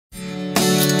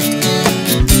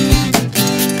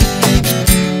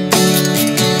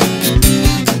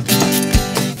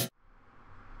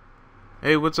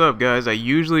Hey, what's up, guys? I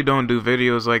usually don't do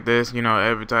videos like this,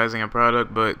 advertising a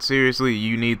product, but seriously,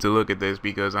 you need to look at this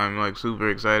because I'm like super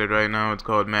excited right now. It's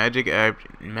called Magic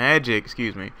Actions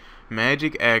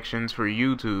for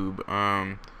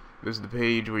YouTube. This is the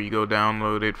page where you go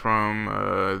download it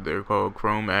from. They're called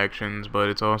Chrome Actions, but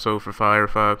it's also for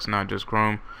Firefox, not just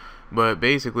Chrome. But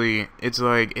basically, it's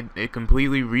like it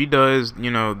completely redoes,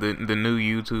 the new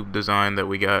YouTube design that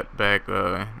we got back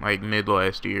like mid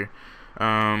last year.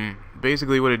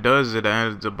 Basically what it does is it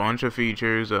adds a bunch of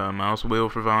features, mouse wheel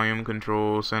for volume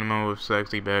control, cinema with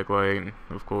sexy backlight,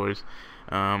 of course,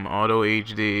 auto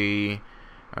HD,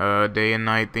 day and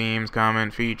night themes,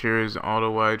 comment features,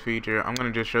 auto wide feature. I'm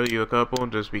gonna just show you a couple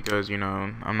just because,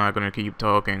 I'm not gonna keep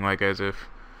talking like as if,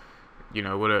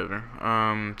 whatever.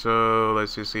 So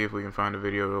let's just see if we can find a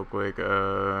video real quick.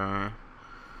 I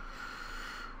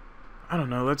don't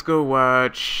know, let's go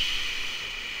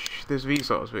watch this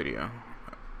Vsauce video.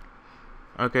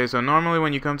 Okay, so normally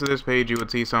when you come to this page, you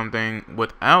would see something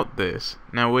without this.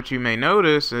 Now, what you may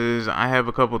notice is I have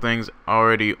a couple things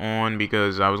already on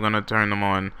because I was going to turn them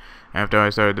on after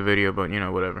I started the video, but,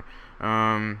 whatever.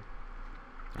 The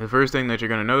first thing that you're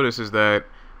going to notice is that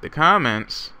the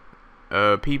comments,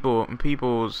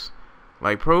 people's,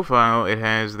 like, profile, it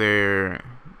has their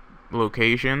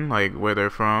location, like, where they're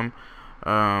from,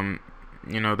 the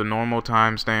normal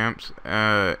timestamps,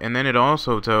 and then it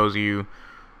also tells you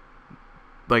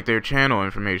like their channel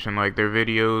information, like their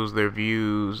videos, their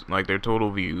views, like their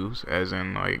total views, as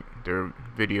in like their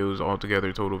videos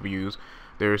altogether total views,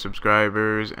 their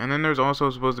subscribers, and then there's also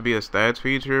supposed to be a stats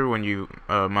feature when you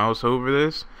mouse over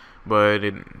this, but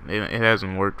it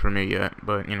hasn't worked for me yet.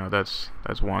 But that's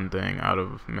one thing out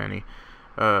of many.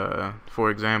 For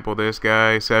example, this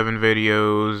guy, 7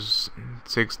 videos,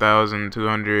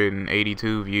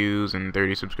 6,282 views, and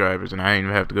 30 subscribers, and I didn't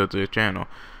even have to go to his channel.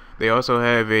 They also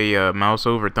have a mouse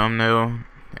over thumbnail,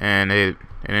 and it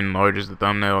enlarges the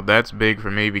thumbnail. That's big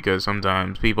for me because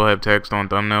sometimes people have text on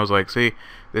thumbnails like, see,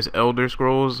 this Elder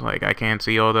Scrolls, like I can't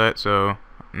see all that, so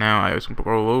now I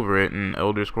scroll over it and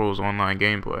Elder Scrolls Online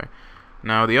gameplay.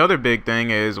 Now the other big thing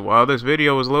is, while this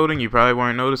video was loading, you probably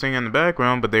weren't noticing in the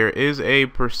background, but there is a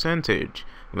percentage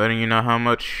letting you know how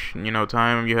much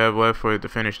time you have left for it to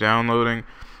finish downloading.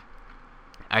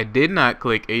 I did not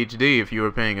click HD if you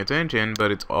were paying attention,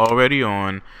 but it's already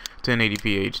on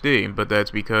 1080p HD, but that's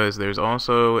because there's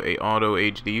also a auto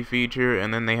HD feature,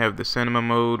 and then they have the cinema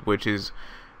mode, which is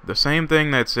the same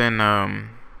thing that's in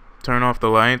turn off the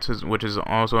lights, which is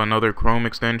also another Chrome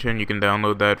extension. You can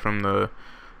download that from the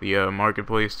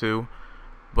marketplace too.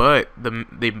 But this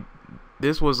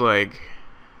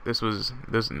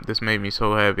made me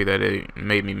so happy that it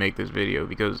made me make this video,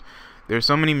 because there's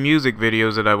so many music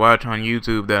videos that I watch on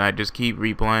YouTube that I just keep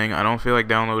replaying. I don't feel like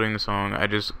downloading the song, I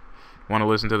just want to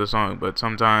listen to the song, but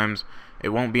sometimes it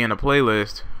won't be in a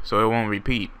playlist, so it won't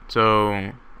repeat.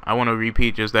 So I want to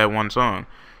repeat just that one song.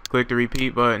 Click the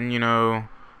repeat button,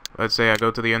 let's say I go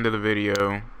to the end of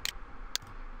the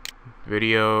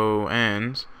video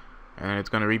ends, and it's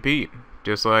gonna repeat,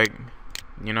 just like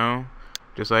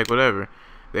whatever.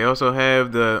 They also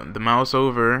have the mouse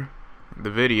over the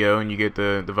video, and you get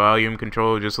the volume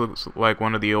control. It just looks like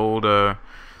one of the old the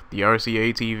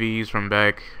RCA TVs from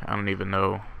back, I don't even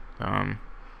know,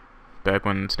 back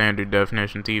when standard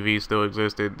definition TVs still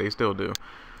existed. They still do.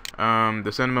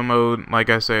 The cinema mode, like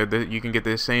I said, you can get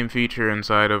this same feature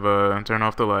inside of turn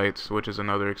off the lights, which is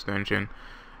another extension.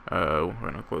 We're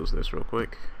gonna close this real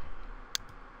quick.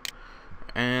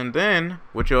 And then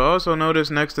what you'll also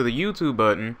notice next to the YouTube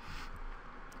button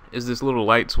is this little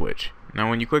light switch. Now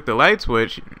when you click the light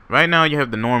switch, right now you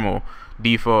have the normal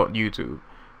default YouTube,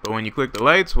 but when you click the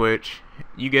light switch,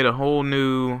 you get a whole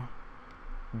new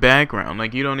background.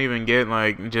 Like, you don't even get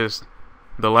like just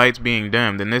the lights being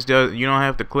dimmed, and you don't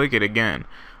have to click it again.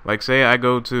 Like, say I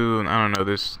go to, I don't know,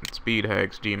 this speed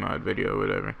hacks Gmod video or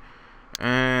whatever,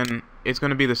 and it's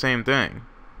gonna be the same thing.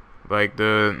 Like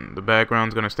the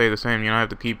background's gonna stay the same. You don't have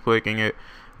to keep clicking it.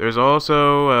 There's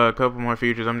also a couple more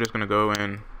features. I'm just gonna go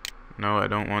in. No, I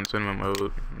don't want cinema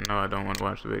mode. No, I don't want to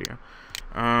watch the video.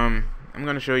 I'm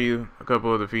gonna show you a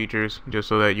couple of the features just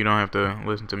so that you don't have to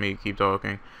listen to me keep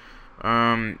talking.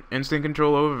 Instant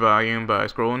control over volume by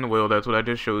scrolling the wheel. That's what I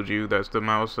just showed you. That's the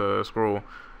mouse scroll.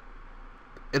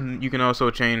 And you can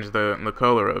also change the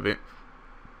color of it.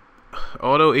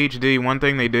 Auto HD, one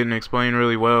thing they didn't explain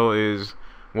really well is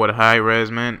what high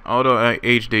res meant. Auto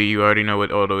HD, you already know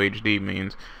what auto HD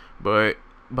means, but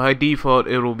by default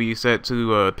it'll be set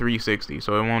to 360,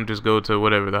 so it won't just go to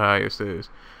whatever the highest is.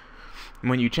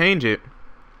 When you change it,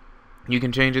 You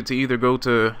can change it to either go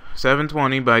to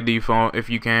 720 by default if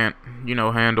you can't,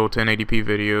 handle 1080p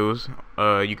videos.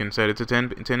 You can set it to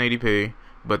 1080p.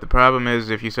 But the problem is,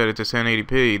 if you set it to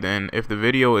 1080p, then if the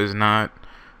video is not,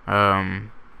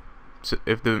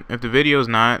 if the video is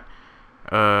not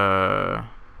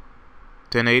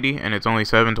 1080 and it's only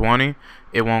 720,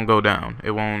 it won't go down. It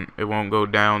won't go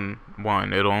down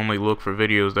one. It'll only look for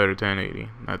videos that are 1080.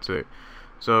 That's it.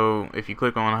 So if you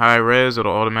click on high res,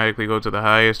 it'll automatically go to the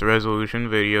highest resolution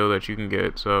video that you can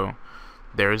get. So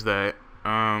there's that.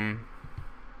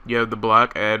 You have the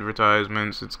block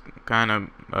advertisements. It's kind of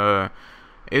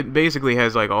it basically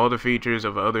has like all the features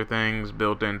of other things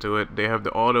built into it. They have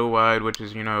the auto wide, which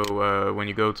is when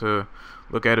you go to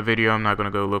look at a video. I'm not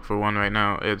gonna go look for one right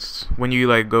now. It's when you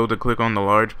like go to click on the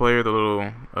large player, the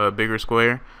little bigger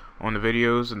square on the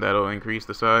videos, and that'll increase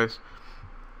the size.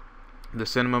 The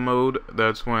cinema mode,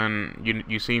 that's when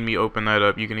you see me open that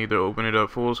up. You can either open it up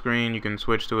full screen, you can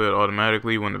switch to it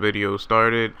automatically when the video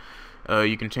started.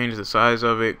 You can change the size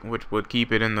of it, which would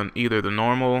keep it in either the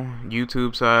normal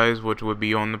YouTube size, which would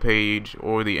be on the page,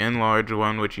 or the enlarged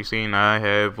one, which you seen I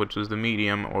have, which is the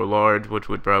medium, or large, which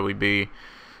would probably be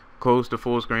close to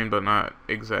full screen but not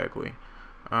exactly.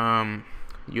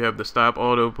 You have the stop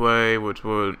autoplay, which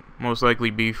would most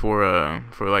likely be for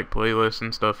like playlists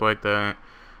and stuff like that.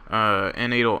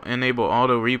 Enable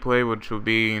auto replay, which would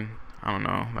be, I don't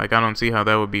know, like I don't see how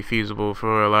that would be feasible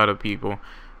for a lot of people,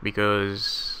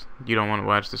 because you don't want to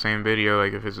watch the same video.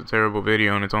 Like if it's a terrible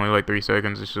video and it's only like 3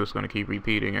 seconds, it's just going to keep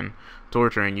repeating and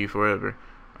torturing you forever.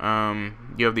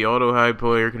 You have the auto hide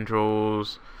player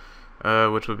controls,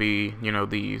 which would be,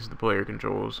 the player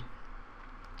controls.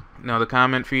 Now the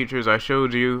comment features I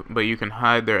showed you, but you can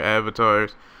hide their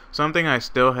avatars. Something I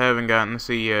still haven't gotten to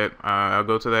see yet. I'll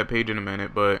go to that page in a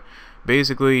minute, but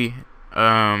basically,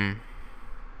 like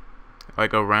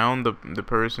around the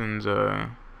person's,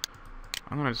 I'm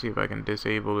gonna see if I can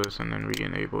disable this and then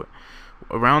re-enable it.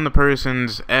 Around the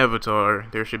person's avatar,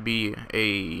 there should be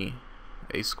a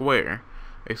square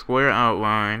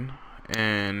outline,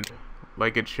 and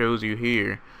like it shows you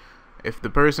here, if the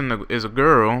person is a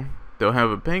girl, they'll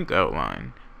have a pink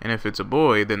outline. And if it's a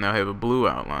boy, then they'll have a blue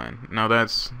outline. Now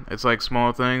it's like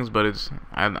small things, but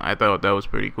I thought that was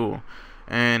pretty cool.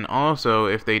 And also,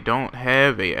 if they don't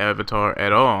have a avatar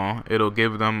at all, it'll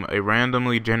give them a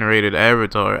randomly generated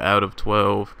avatar out of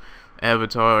 12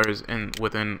 avatars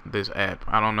within this app.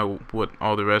 I don't know what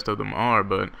all the rest of them are,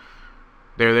 but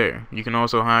they're there. You can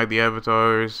also hide the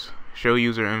avatars, show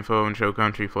user info, and show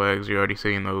country flags. You already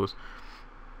seen those.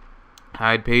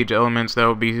 Hide page elements. That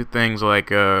would be things like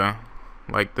the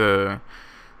related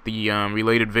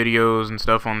videos and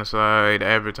stuff on the side,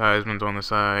 advertisements on the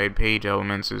side. Page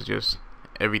elements is just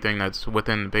everything that's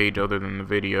within the page other than the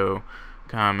video,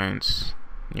 comments,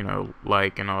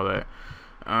 like and all that.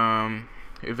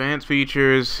 Advanced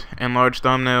features, enlarged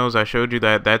thumbnails. I showed you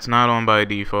that's not on by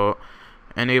default.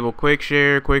 Enable quick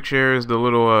share. Quick share is the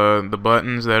little the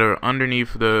buttons that are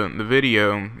underneath the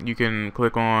video. You can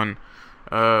click on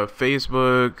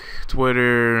Facebook,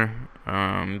 Twitter,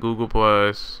 Google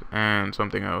Plus, and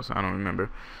something else, I don't remember.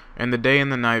 And the day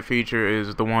and the night feature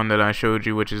is the one that I showed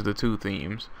you, which is the 2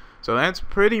 themes. So that's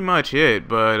pretty much it.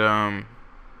 But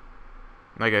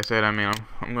like I said, I mean,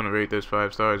 I'm gonna rate this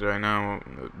 5 stars right now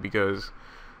because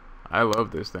I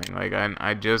love this thing. Like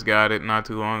I just got it not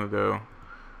too long ago,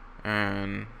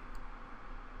 and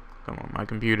come on, my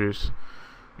computer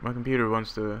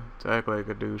wants to act like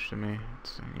a douche to me.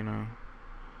 It's,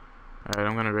 Alright,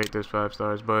 I'm gonna rate this 5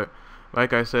 stars, but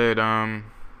like I said,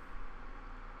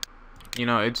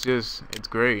 it's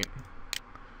great.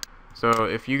 So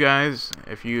if you guys,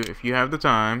 if you have the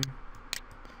time,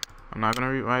 I'm not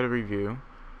gonna write a review.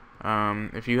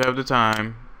 If you have the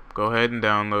time, go ahead and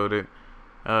download it.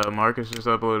 Marcus just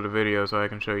uploaded a video so I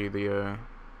can show you the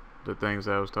things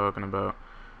that I was talking about.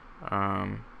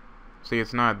 See,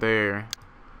 it's not there,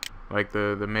 like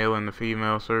the male and the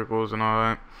female circles and all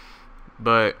that.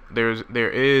 But there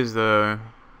is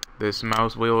this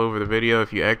mouse wheel over the video.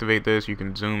 If you activate this, you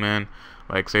can zoom in.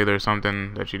 Like say there's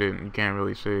something that you can't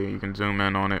really see, you can zoom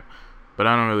in on it. But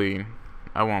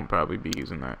I won't probably be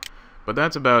using that. But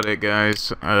that's about it,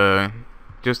 guys. Well,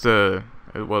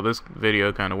 this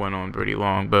video kind of went on pretty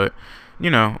long, but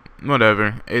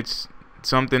whatever. It's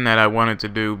something that I wanted to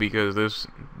do because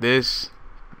this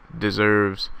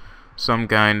deserves some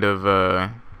kind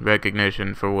of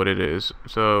recognition for what it is.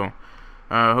 So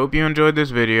hope you enjoyed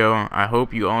this video. I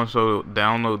hope you also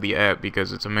download the app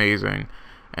because it's amazing.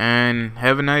 And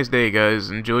have a nice day, guys.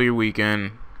 Enjoy your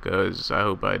weekend, because I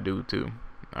hope I do too.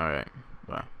 Alright.